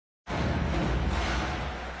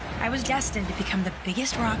I was destined to become the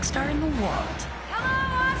biggest rock star in the world.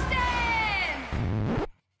 Hello, Austin!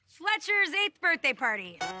 Fletcher's 8th birthday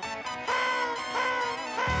party.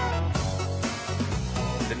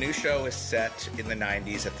 The new show is set in the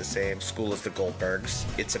 90s at the same school as the Goldbergs.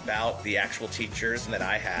 It's about the actual teachers that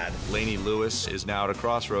I had. Lainey Lewis is now at a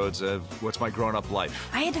crossroads of what's my grown-up life.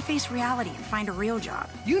 I had to face reality and find a real job.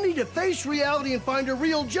 You need to face reality and find a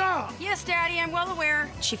real job. Yes, Daddy, I'm well aware.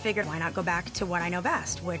 She figured, why not go back to what I know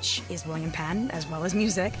best, which is William Penn, as well as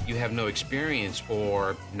music. You have no experience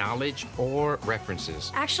or knowledge or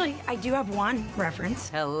references. Actually, I do have one reference.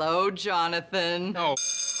 Hello, Jonathan. Oh,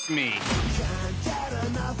 me.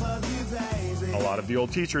 A lot of the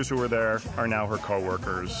old teachers who were there are now her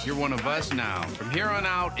co-workers. You're one of us now. From here on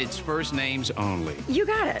out, it's first names only. You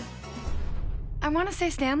got it. I want to say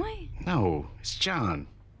Stanley. No, it's John.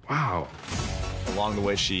 Wow. Along the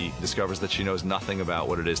way, she discovers that she knows nothing about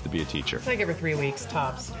what it is to be a teacher. I give her 3 weeks,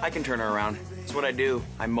 tops. I can turn her around. It's what I do.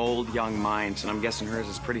 I mold young minds, and I'm guessing hers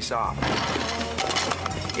is pretty soft.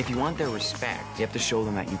 If you want their respect, you have to show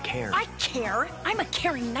them that you care. I care. I'm a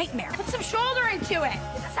caring nightmare. Put some shoulder into it.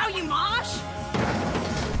 Is this how you mosh?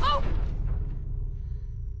 Oh!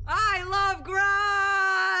 I love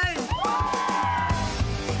grind!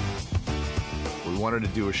 We wanted to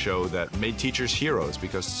do a show that made teachers heroes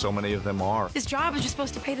because so many of them are. This job is just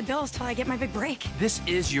supposed to pay the bills till I get my big break. This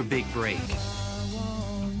is your big break.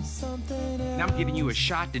 And I'm giving you a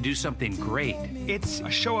shot to do something great. It's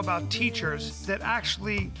a show about teachers that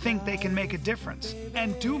actually think they can make a difference,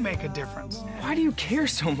 and do make a difference. Why do you care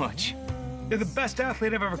so much? They're the best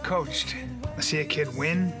athlete I've ever coached. I see a kid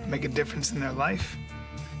win, make a difference in their life.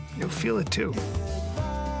 You'll feel it too.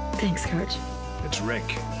 Thanks, Coach. It's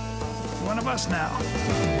Rick. One of us now.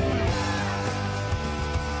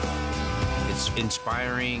 It's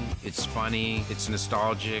inspiring, it's funny, it's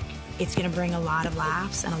nostalgic. It's gonna bring a lot of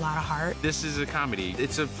laughs and a lot of heart. This is a comedy.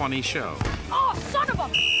 It's a funny show. Oh, son of a...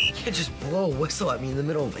 You can't just blow a whistle at me in the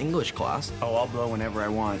middle of English class. Oh, I'll blow whenever I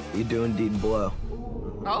want. You do indeed blow.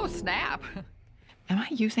 Oh, snap. Am I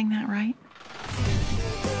using that right?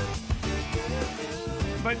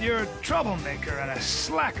 But you're a troublemaker and a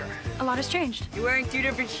slacker. A lot has changed. You're wearing 2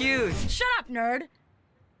 different shoes. Shut up, nerd.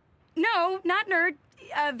 No, not nerd.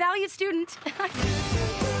 Valued student.